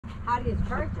How do you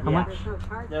charge them? How much? There's no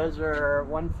charge. Those are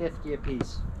 $150 a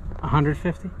piece.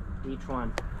 150? Each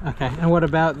one. Okay, and what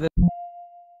about this?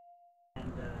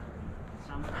 And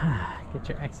some. Get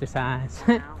your exercise.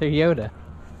 They're Yoda.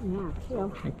 Yeah,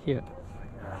 cute. They're cute.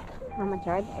 How much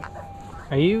are they?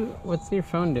 Are you, what's your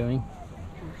phone doing?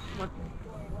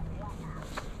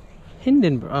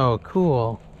 Hindenburg. Oh,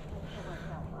 cool.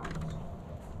 I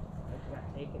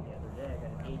got taken the other day. I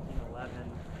got an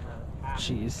 1811.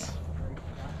 Jeez.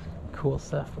 Cool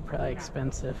stuff, but probably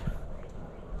expensive.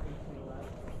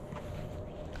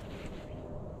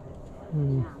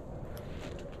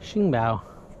 Xingbao.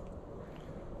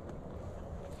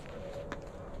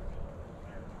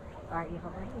 Are you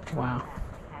holding? Wow.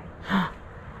 Okay.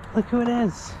 Look who it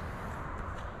is.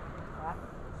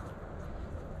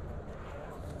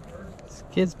 It's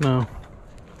Gizmo.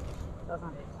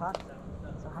 Doesn't talk,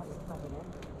 so how do you plug it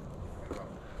in?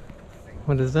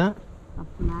 What is that? Up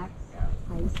Max,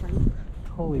 Tyson.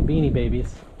 Holy beanie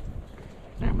babies.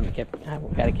 I'm gonna get, I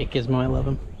gotta get Gizmo, I love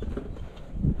him.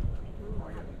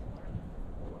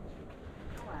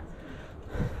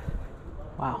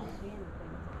 Wow.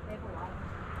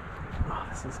 Oh,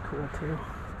 this is cool too.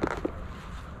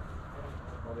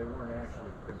 Well, they weren't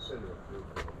actually considered approved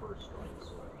for the first strike,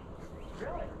 so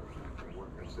Really? they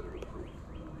weren't considered approved.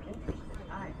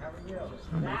 Hi, how are you? Oh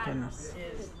my That goodness.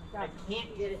 is, I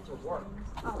can't get it to work.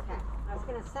 Okay, I was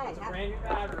gonna say. It's a brand new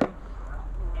battery,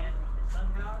 and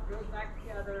somehow it goes back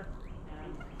together,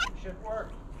 and it should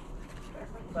work.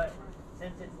 But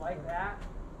since it's like that,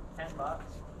 $10. Okay.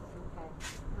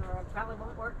 Or it probably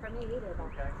won't work for me either. Though.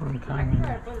 Okay. I'm I can coming.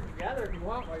 try to put it together if you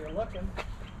want while you're looking.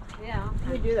 Yeah. Let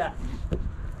me do that.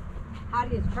 How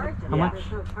do you charge them? How much?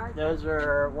 There's no charge. Those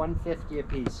are $150 a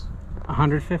piece.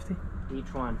 150?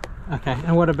 Each one. Okay,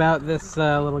 and what about this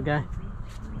little guy?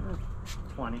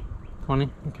 20. 20?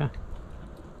 Okay.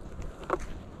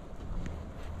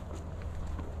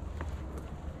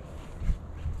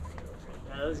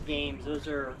 Now those games, those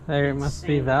are. They must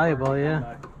be insane valuable, for a yeah.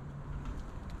 $10.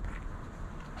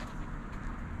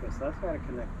 Okay, so that's got to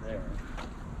connect there.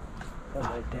 That's Oh,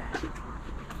 right. dang.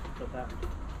 Put that.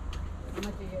 How much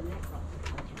are your nickels?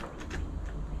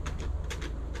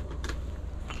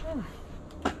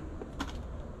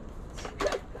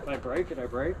 If I break it, I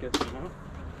break it, you know?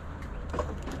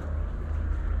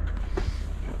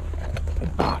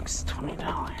 Box, $20. I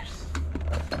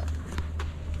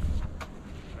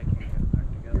can't get it back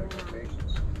together. I got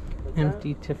patience.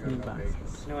 Empty Tiffany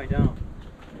boxes. No, I don't.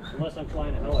 Unless I'm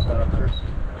flying a helicopter.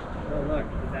 Oh, look,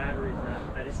 the battery's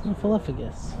not. I just.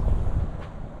 Snuffleupagus.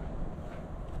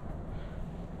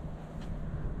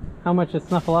 How much is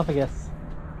Snuffleupagus?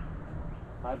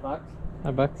 $5?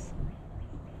 $5?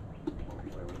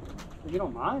 You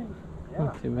don't mind? Yeah.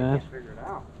 Not too I bad. can't figure it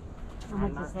out. How I'm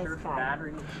much not is sure this if the guy?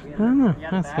 battery needs to be in I don't know. there. Yeah,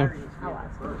 the Ask him. battery needs to be in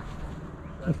there first.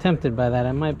 I'm tempted by that.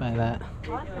 I might buy that.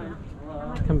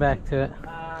 Come back to it.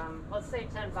 Let's say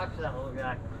 $10 for that little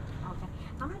guy. Okay.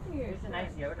 How much are your Here's a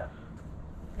nice Yoda.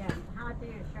 Yeah. How much are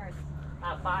your shirts?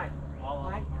 5. All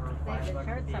of Five. them are The $5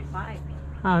 shirts a are piece. 5.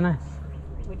 Oh, nice.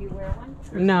 Would you wear one?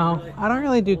 No, I don't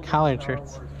really do collared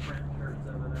shirts.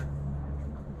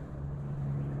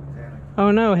 Oh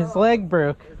no, his leg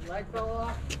broke. His leg fell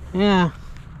off. Yeah.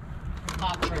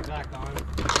 Pop it right back on.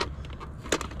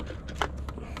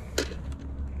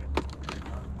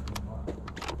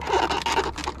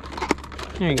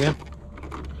 There you go.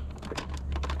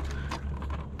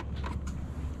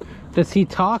 Does he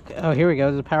talk? Oh, here we go.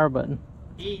 There's a power button.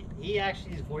 He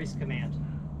actually is voice command.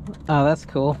 Oh, that's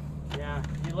cool. Yeah,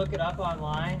 you look it up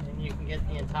online and you can get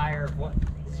the entire what.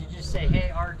 You just say,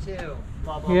 "Hey R2,"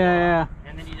 blah blah Yeah, blah,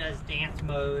 and then he does dance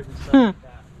mode and stuff yeah. like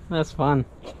that. That's fun.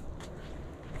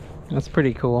 That's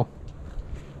pretty cool.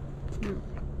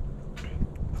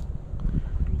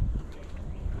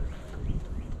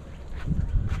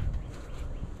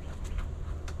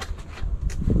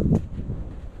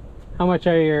 How much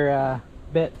are your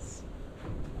bits?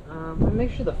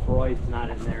 Make sure the Freud's not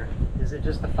in there. Is it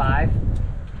just the 5?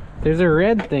 There's a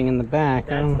red thing in the back. I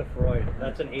That's don't... the Freud.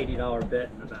 That's an $80 bit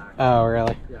in the back. Oh,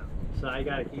 really? Yeah. So I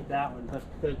gotta keep that one,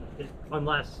 but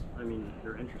unless I mean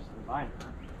you're interested in buying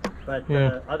it. But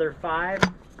the other 5,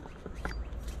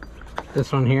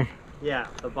 This one here. yeah,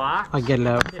 the box. I'll get it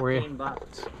out for you.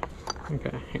 $15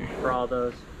 Okay, here. for all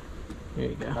those. There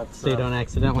you go. That's, So you don't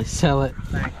accidentally sell it.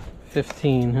 Thanks.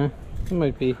 15, huh? It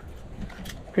might be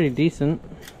pretty decent.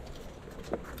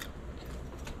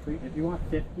 If you want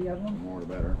 50 of them, More the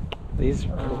better. These are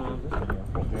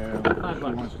Yeah, if he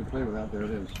wants to play with that, there it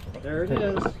is. there it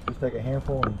is. Just take a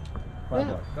handful and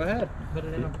Yeah, go ahead. Put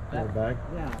it in a bag.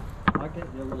 Yeah, I'll get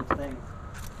you a little thing.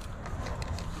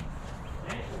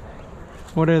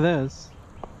 What are those?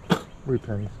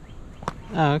 Repennies.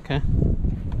 Oh, okay.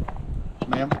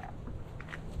 Ma'am,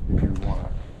 if you want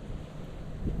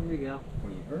to. Here you go.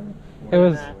 It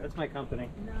was That's my company.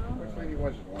 I think he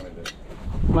wasn't wanted it.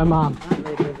 my mom.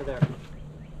 Right over there.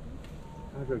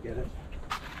 I'll go get it.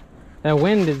 That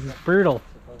wind is brutal.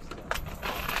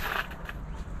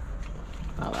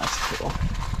 Oh, that's cool.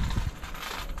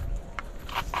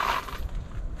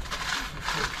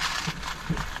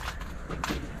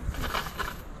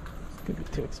 It's gonna be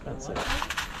too expensive.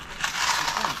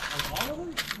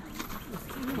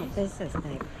 This is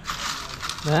big.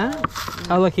 That?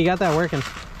 Oh, look, he got that working.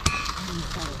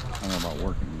 I don't know about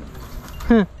working.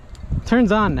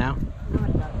 Turns on now. No,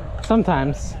 it doesn't.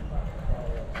 Sometimes.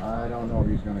 I don't know if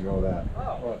he's going to go that.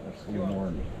 That's a little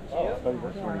more. I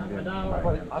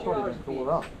thought he was pull it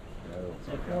up.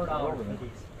 So $4 for these.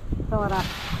 Fill it up.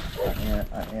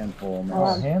 A handful. Maybe. Oh,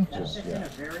 a handful? Just Just, in yeah. a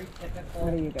very typical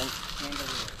What do you do?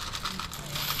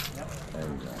 There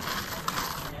you go.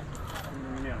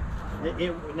 No.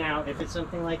 Now, if it's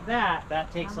something like that,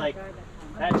 that takes like,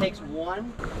 that takes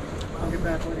one. I'll get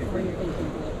back with you.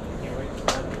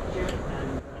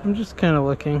 I'm just kind of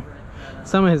looking.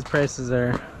 Some of his prices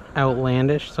are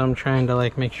outlandish, so I'm trying to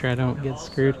like make sure I don't get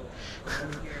screwed.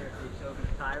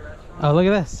 Oh, look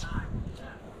at this.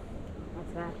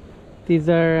 What's that? These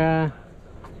are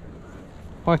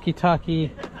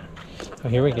walkie-talkie. Oh,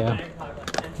 here we go.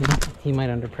 He might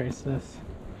underprice this.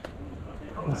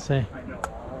 Let's see.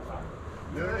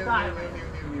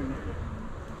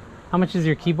 How much is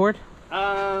your keyboard?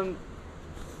 $5.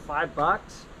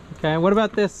 Okay, what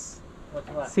about this What's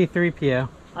what? C3PO?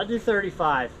 I'll do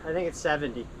 35. I think it's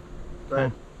 70. But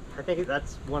Okay. I think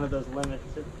that's one of those limits.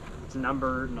 It's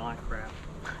numbered and all that crap.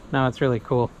 No, it's really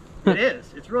cool. It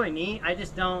is. It's really neat. I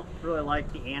just don't really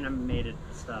like the animated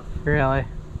stuff. Really?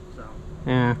 So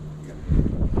Yeah.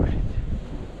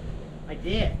 I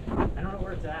did. I don't know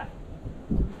where it's at.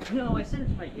 No, I sent it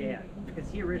to my dad because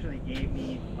he originally gave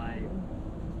me my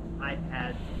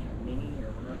iPad mini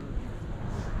or whatever.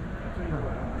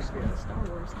 Star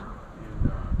Wars.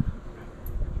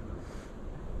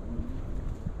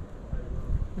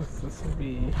 This will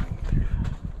be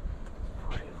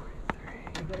I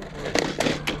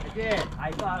did.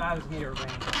 I thought I was going to ring.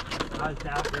 I was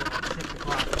out there at 6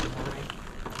 o'clock in the morning.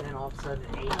 And then all of a sudden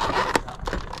at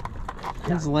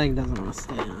 8. his leg doesn't want to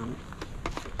stay on.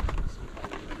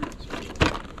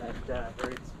 That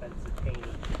very expensive painting.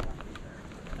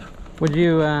 Would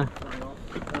you Oh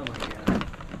my god.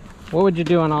 what would you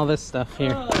do on all this stuff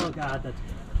here? Oh god, that's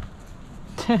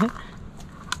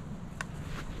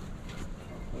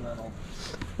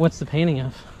What's the painting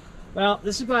of? well,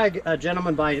 this is by a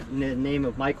gentleman by the name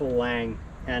of Michael Lang,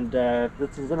 and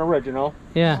this is an original.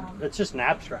 Yeah, It's just an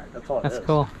abstract. That's all it is. that's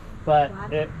cool. But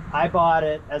I bought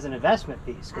it as an investment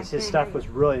piece because his stuff was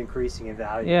really increasing in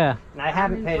value. Yeah, And I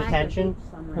haven't paid attention,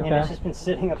 and Okay. it's just been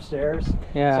sitting upstairs.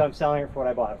 yeah. So I'm selling it for what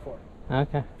I bought it for,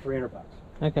 Okay, $300.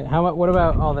 okay. How about what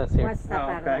about all this here? What's stuff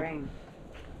Oh, out of okay. the rain?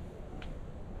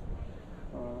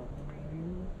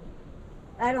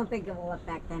 I don't think it will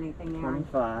affect anything, Aaron.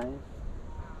 25.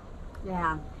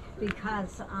 Yeah,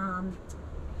 because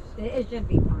it should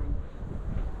be fine.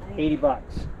 $80.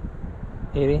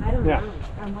 80. I don't Yeah.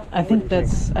 know. I think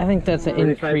that's an 45,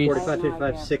 increase. 45,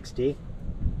 55, 60,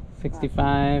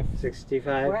 65,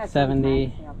 65.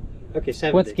 70. Okay,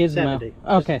 70. What's Gizmo? 70.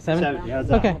 Okay, Just 70. 70. How's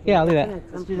that? Okay, yeah, I'll do that.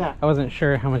 Let's do that. I wasn't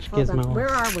sure how much Hold on. Gizmo Where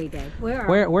was. are we, Dave? Where are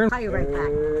Where- we? we're- I'll you right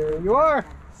back. You are.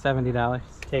 $70.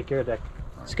 Take care, Dick.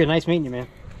 It's good. Nice meeting you, man.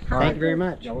 Thank you very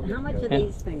much. How much are Yeah.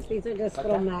 these things? These are just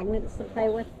little magnets to play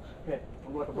with? Okay,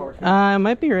 I'm looking forward to it. It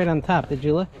might be right on top. Did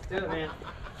you look? Let's do it, man.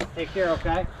 Take care,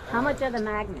 okay? How much are the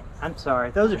magnets? I'm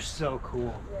sorry. Those are so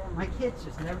cool. My kids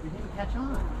just never didn't catch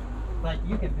on. But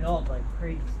you can build like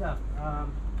crazy stuff.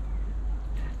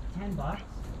 $10. I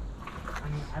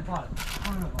mean, I bought a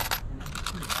ton of them, and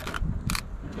it's pretty heavy.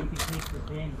 You can take the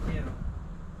bin too,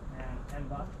 and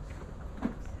 $10.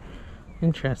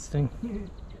 Interesting.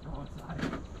 Oh, inside.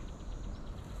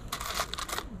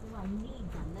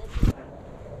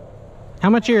 How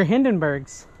much are your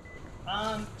Hindenburgs?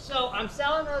 So I'm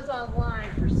selling those online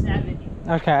for 70.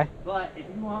 Okay, But if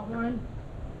you want one,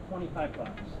 $25.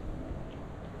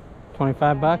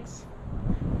 25 bucks.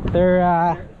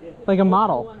 They're like a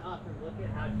model. One up and look at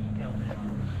how detailed they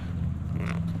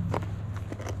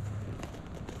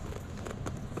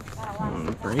are. I'm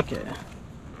gonna break it.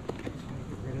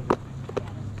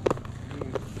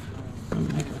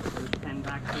 And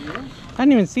back to you. I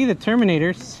didn't even see the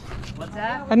Terminators. What's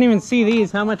that? I didn't even see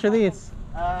these. How much are these?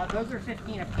 Those are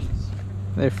 15 a piece.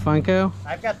 They're Funko.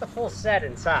 I've got the full set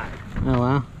inside. Oh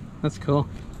wow, that's cool.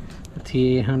 The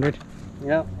T800.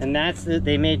 Yep, and that's it.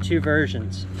 They made 2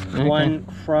 versions. Okay. One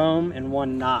chrome and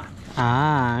one not.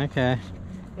 Ah, okay.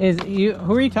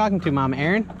 Who are you talking to, Mom?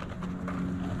 Aaron?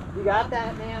 You got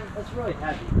that, man? That's really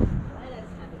heavy.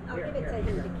 I'll give it to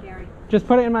him to carry. Just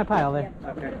put it in my pile there.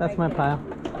 Okay. That's my pile.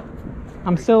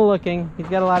 I'm still looking. He's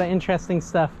got a lot of interesting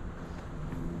stuff.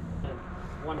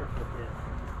 Wonderful kid.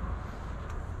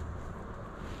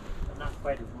 But not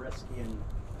quite as risky and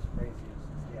as crazy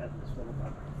as the other little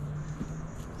bugger.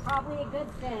 Probably a good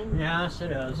thing. Yes,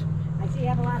 it is. I see you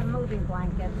have a lot of moving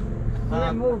blankets.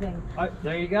 We're moving.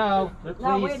 There you go. Please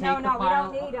No, take no, the we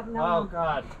pile. don't need them. No. Oh,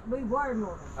 God. We were moving.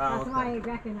 Oh, That's okay. why I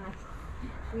recognized.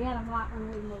 We had a lot when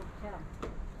we moved too.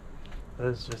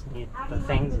 Those just need How do the you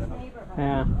things like in this them. neighborhood?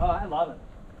 Yeah. Oh, I love it.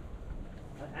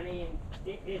 I mean,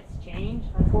 it's changed,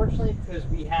 unfortunately, because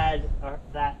we had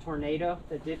that tornado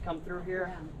that did come through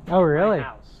here. Oh, really? My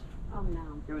house. Oh no,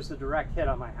 It was a direct hit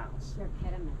on my house. you're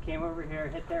kidding me. Came over here,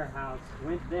 hit their house,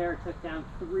 went there, took down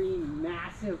 3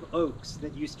 massive oaks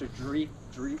that used to droop,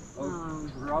 I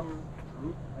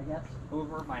guess,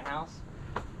 over my house.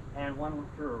 And one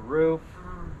went through a roof.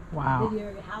 Wow. Did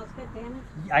your house get damaged?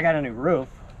 I got a new roof.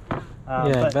 Yeah,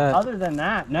 I but bet. other than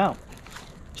that, no.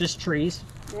 Just trees.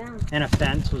 Yeah. And a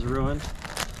fence was ruined.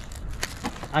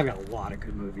 I've got a lot of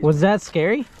good movies. Was that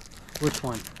scary? Which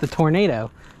one? The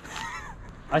tornado.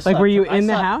 I Like, slept- were you I in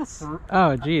the slept house? thr-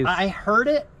 Oh, geez. I heard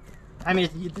it. I mean,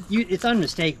 it's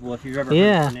unmistakable if you've ever heard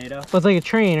Yeah. a tornado. Well, it's like a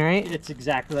train, right? It's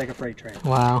exactly like a freight train.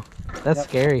 Wow. That's Yep.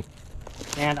 scary.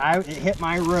 And it hit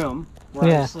my room where I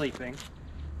Yeah. was sleeping.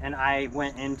 And I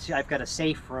went into, I've got a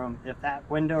safe room. If that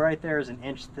window right there is an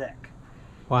inch thick,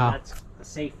 Wow. that's a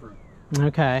safe room.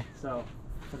 Okay. So,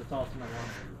 but it's also my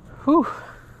laundry. Whew.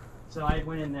 So I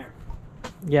went in there.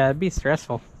 Yeah, it'd be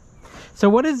stressful. So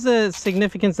what is the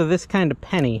significance of this kind of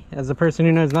penny as a person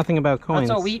who knows nothing about coins?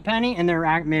 That's a wheat penny, and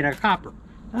they're made of copper.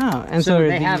 Oh, and So so,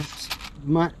 they have,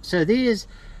 so these,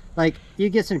 like, you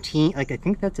get some teen, like, I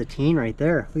think that's a teen right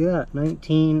there. Look at that,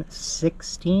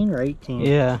 1916 or 18.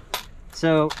 Yeah.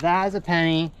 So that is a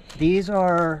penny. These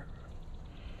are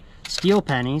steel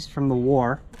pennies from the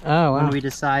war. Oh, When wow. we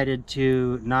decided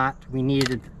we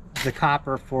needed the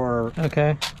copper for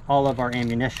Okay. all of our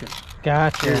ammunition.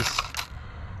 Gotcha. There's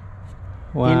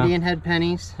Wow. Indian head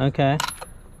pennies. Okay.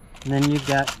 And then you've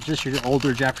got just your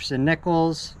older Jefferson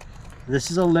nickels.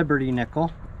 This is a Liberty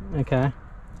nickel. Okay.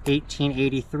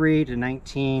 1883 to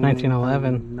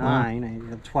 1911.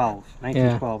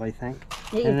 1912, I think.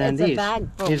 And then it's these. a bag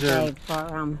full These are- Dave,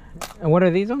 for And what are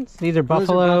these ones? These are Those are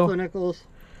buffalo. buffalo nickels.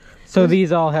 So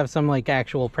these all have some like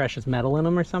actual precious metal in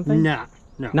them or something? No,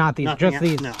 no. Not these, nothing just out-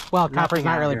 these. no, Well, copper's nothing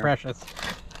not out really here. precious.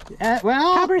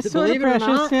 Well, Copper's sort of believe it or precious,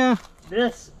 not, yeah.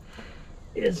 this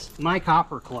is my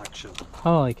copper collection.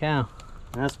 Holy cow.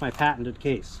 And that's my patented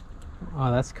case. Oh,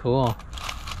 that's cool.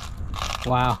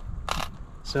 Wow.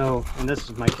 So, and this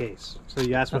is my case. So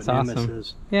you asked what That's Numis awesome.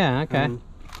 is. Yeah, okay.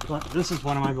 This is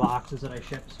one of my boxes that I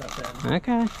ship stuff in.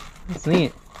 Okay. That's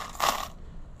neat.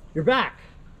 You're back.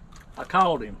 I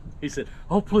called him. He said,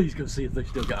 "Oh, please go see if they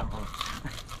still got one."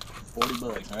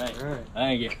 $40. All right. All right.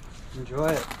 Thank you. Enjoy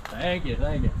it. Thank you.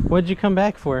 Thank you. What'd you come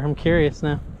back for? I'm curious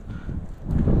now.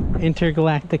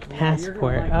 Intergalactic Yeah, you're passport.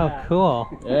 gonna like Oh, that. cool.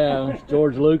 Yeah, it's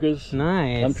George Lucas.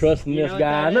 Nice. I'm trusting You this know what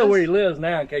guy. that I know is? where he lives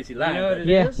now in case he lies. You know what it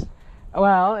Yeah. is?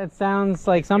 Well, it sounds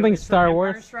like something It was from Star Empire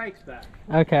Wars. Strikes Back.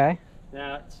 Okay.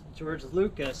 Now, George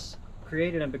Lucas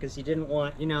created him because he didn't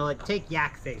want, like take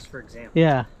Yak Face, for example.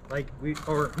 Yeah. Like,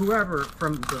 or whoever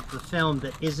from the film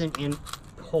that isn't in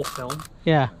the whole film,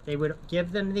 Yeah. they would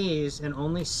give them these and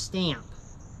only stamp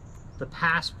the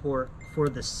passport for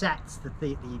the sets that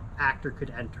the actor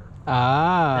could enter.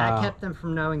 Ah. That kept them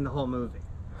from knowing the whole movie.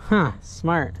 Huh.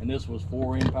 Smart. And this was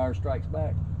for Empire Strikes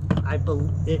Back.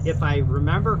 If I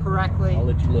remember correctly. I'll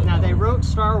let you look. Now, they wrote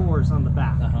Star Wars on the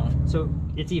back, Uh-huh. so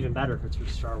it's even better if it's for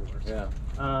Star Wars. Yeah.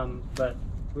 But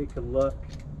we could look.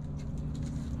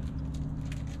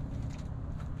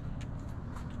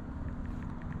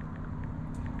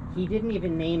 He didn't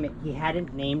even name it. He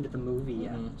hadn't named the movie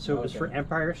yet. Mhm. So it was for Okay.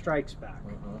 Empire Strikes Back.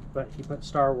 Uh-huh. But he put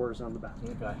Star Wars on the back.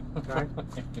 Okay. Right.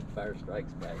 Empire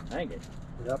Strikes Back. Thank you.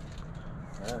 Yep.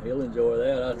 He'll enjoy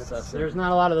that. There's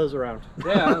not a lot of those around.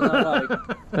 Yeah, I like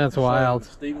That's wild.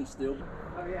 Steven still.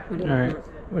 Oh, yeah. Alright.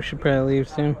 We should probably leave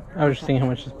soon. I was just seeing how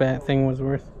much this bat thing was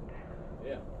worth.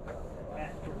 Yeah.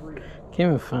 Can't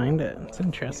even find it. It's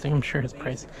interesting. I'm sure his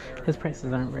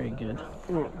prices aren't very good.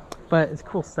 But it's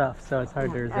cool stuff, so it's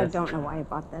hard to resist. I don't know why I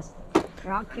bought this.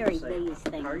 Here, I'll carry these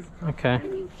things. Okay. And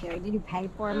you carry. Did you pay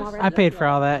for them already? I paid for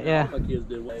all that, yeah. My kids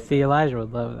did well. See, Elijah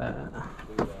would love that.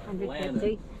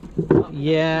 150.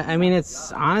 Yeah, I mean,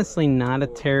 it's honestly not a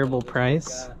terrible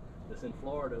price. that's in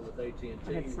Florida with AT&T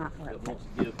But it's not worth that wants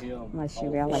to give him Unless you all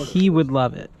realize- He would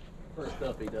love it. for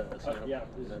stuff he does. You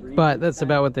know? But that's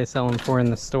about what they sell them for in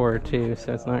the store too,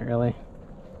 so it's not really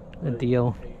a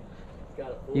deal.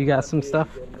 You got some stuff?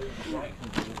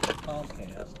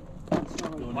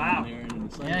 Wow.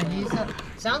 Yeah, he's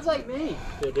sounds like me.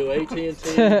 He'll do AT&T. He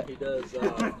does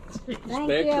Thank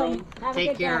Spectrum. you. Have a Take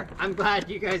good care. day. I'm glad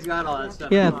you guys got all that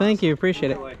stuff. Yeah, thank you,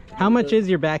 appreciate it. How much is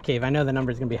your back cave? I know the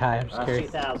number's gonna be high, I'm just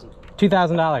curious. 2,000.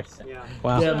 $2,000. Yeah.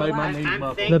 Wow. Yeah, made my knees I'm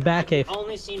muffled. thinking The back cave. I've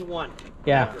only seen one.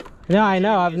 Yeah. No, I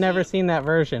know, I've never seen that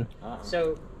version.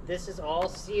 So this is all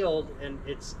sealed, and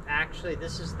it's actually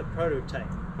this is the prototype.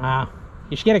 Wow.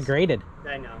 You should get it graded.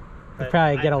 I know. You'd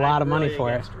probably get a lot of money really for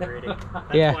it. against grading. That's why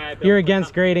I Yeah, built you're the against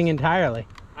company. grading entirely.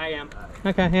 I am.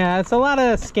 Okay, yeah, it's a lot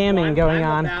of scamming I'm going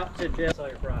on. about to build your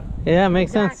product. Yeah,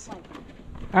 makes sense.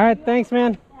 All right, thanks,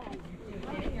 man.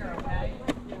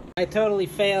 I totally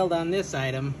failed on this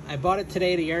item. I bought it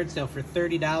today at a yard sale for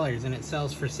 $30 and it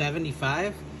sells for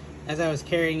 $75. As I was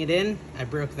carrying it in, I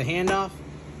broke the hand off,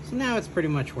 so now it's pretty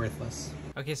much worthless.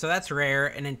 Okay, so that's rare,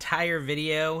 an entire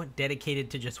video dedicated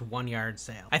to just one yard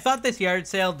sale. I thought this yard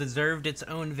sale deserved its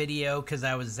own video because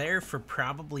I was there for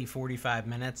probably 45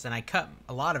 minutes and I cut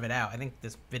a lot of it out. I think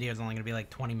this video is only gonna be like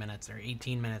 20 minutes or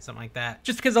 18 minutes, something like that.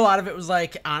 Just because a lot of it was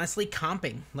like, honestly,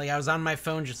 comping. Like I was on my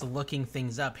phone just looking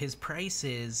things up. His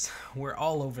prices were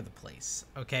all over the place.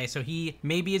 Okay, so he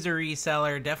maybe is a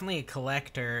reseller, definitely a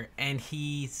collector, and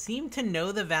he seemed to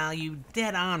know the value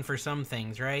dead on for some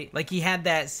things, right? Like he had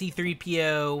that C-3PO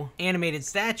animated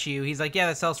statue. He's like, yeah,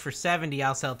 that sells for 70.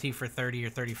 I'll sell to you for 30 or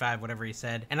 35, whatever he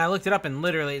said. And I looked it up and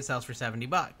literally it sells for 70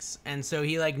 bucks. And so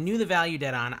he like knew the value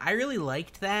dead on. I really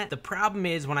liked that. The problem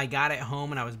is when I got it home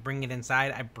and I was bringing it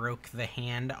inside, I broke the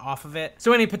hand off of it.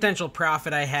 So any potential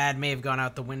profit I had may have gone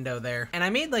out the window there. And I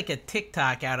made like a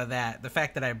TikTok out of that, the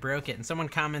fact that I broke it. And someone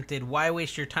commented, why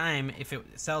waste your time if it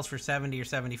sells for 70 or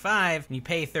 75 and you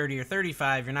pay 30 or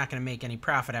 35, you're not going to make any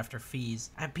profit after fees.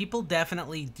 And people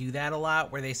definitely do that a lot,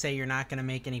 where they say you're not going to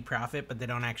make any profit, but they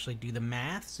don't actually do the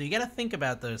math. So you got to think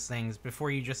about those things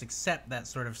before you just accept that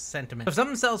sort of sentiment. If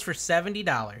something sells for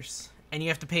 $70 and you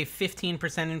have to pay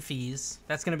 15% in fees,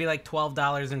 that's gonna be like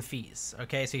 $12 in fees,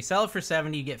 okay? So you sell it for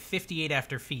 70, you get 58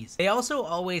 after fees. They also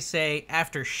always say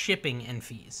after shipping and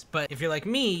fees, but if you're like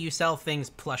me, you sell things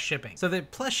plus shipping. So the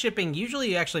plus shipping,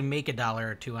 usually you actually make $1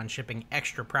 or $2 on shipping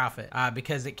extra profit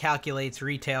because it calculates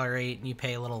retail rate and you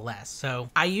pay a little less. So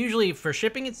I usually, for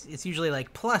shipping, it's usually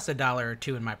like plus $1 or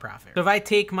 $2 in my profit. So if I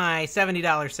take my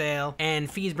 $70 sale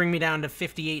and fees bring me down to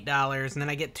 $58 and then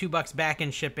I get $2 back in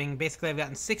shipping, basically I've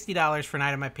gotten $60 for an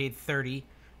item I paid 30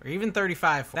 or even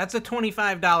 35 for. That's a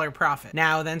 $25 profit.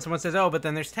 Now then someone says, oh, but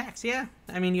then there's tax. Yeah,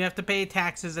 I mean, you have to pay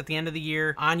taxes at the end of the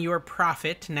year on your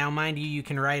profit. Now mind you, you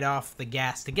can write off the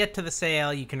gas to get to the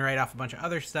sale, you can write off a bunch of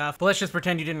other stuff, but let's just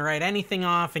pretend you didn't write anything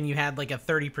off and you had like a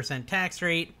 30% tax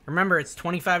rate. Remember, it's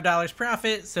 $25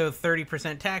 profit, so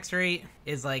 30% tax rate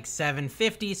is like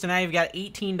 $7.50, so now you've got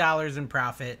 $18 in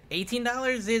profit.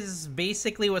 $18 is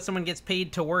basically what someone gets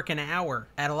paid to work an hour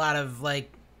at a lot of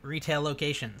like retail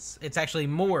locations. It's actually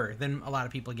more than a lot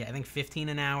of people get. I think 15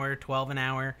 an hour, 12 an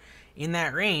hour, in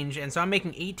that range. And so I'm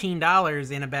making $18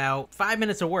 in about 5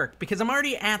 minutes of work because I'm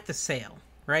already at the sale,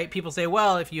 right? People say,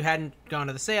 well, if you hadn't gone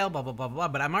to the sale, blah, blah, blah, blah,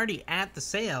 but I'm already at the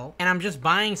sale and I'm just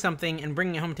buying something and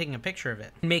bringing it home, taking a picture of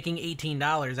it, making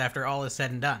 $18 after all is said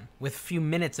and done with a few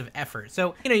minutes of effort.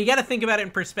 So, you know, you got to think about it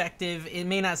in perspective. It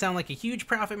may not sound like a huge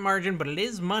profit margin, but it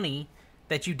is money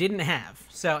that you didn't have.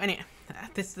 So anyway,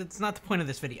 that's not the point of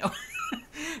this video.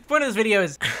 The point of this video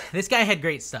is this guy had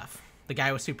great stuff. The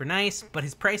guy was super nice, but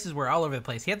his prices were all over the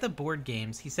place. He had the board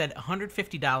games. He said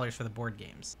 $150 for the board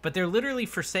games, but they're literally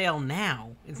for sale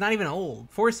now. It's not even old.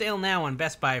 For sale now on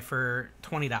Best Buy for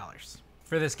 $20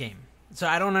 for this game. So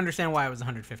I don't understand why it was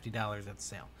 $150 at the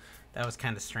sale. That was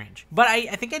kind of strange. But I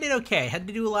think I did okay. I had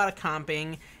to do a lot of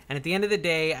comping, and at the end of the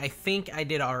day, I think I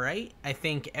did all right. I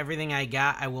think everything I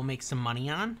got, I will make some money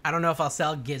on. I don't know if I'll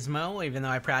sell Gizmo, even though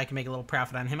I probably can make a little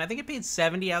profit on him. I think it paid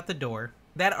 70 out the door.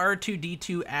 That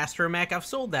R2-D2 Astromech, I've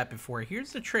sold that before.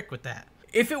 Here's the trick with that.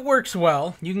 If it works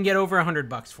well, you can get over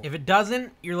 $100 for it. If it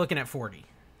doesn't, you're looking at 40.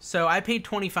 So I paid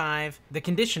 25. The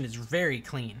condition is very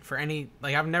clean for any,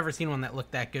 like I've never seen one that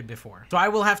looked that good before. So I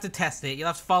will have to test it. You'll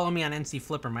have to follow me on NC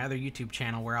Flipper, my other YouTube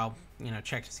channel, where I'll, you know,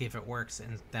 check to see if it works,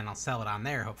 and then I'll sell it on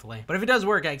there, hopefully. But if it does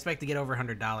work, I expect to get over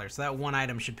 $100. So that one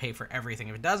item should pay for everything.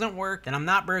 If it doesn't work, then I'm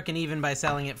not broken even by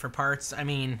selling it for parts. I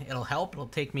mean, it'll help. It'll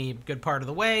take me a good part of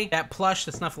the way. That plush,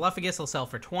 the Snuffleupagus, will sell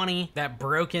for 20. That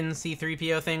broken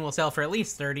C-3PO thing will sell for at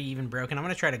least 30, even broken. I'm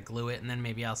gonna try to glue it, and then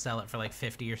maybe I'll sell it for like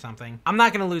 50 or something. I'm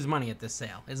not gonna lose money at this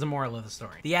sale, is the moral of the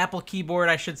story. The Apple keyboard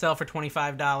I should sell for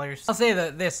 $25. I'll say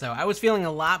this though, I was feeling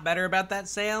a lot better about that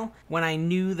sale when I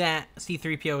knew that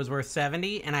C-3PO was worth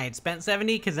 70 and I had spent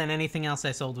 70, because then anything else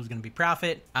I sold was gonna be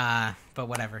profit. But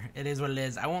whatever, it is what it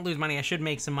is. I won't lose money. I should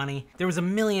make some money. There was a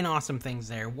million awesome things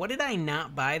there. What did I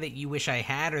not buy that you wish I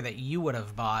had or that you would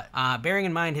have bought? Bearing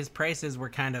in mind his prices were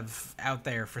kind of out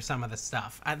there for some of the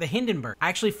stuff. The Hindenburg. I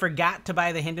actually forgot to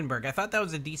buy the Hindenburg. I thought that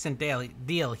was a decent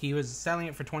deal. He was selling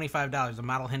it for $25, a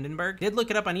model Hindenburg. Did look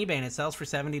it up on eBay and it sells for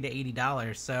 $70 to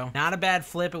 $80. So not a bad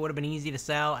flip. It would have been easy to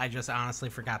sell. I just honestly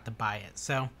forgot to buy it.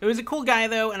 So it was a cool guy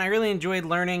though, and I really enjoyed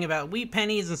learning about wheat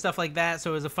pennies and stuff like that.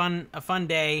 So it was a fun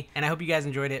day, and I hope you guys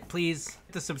enjoyed it. Please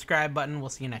hit the subscribe button.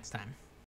 We'll see you next time.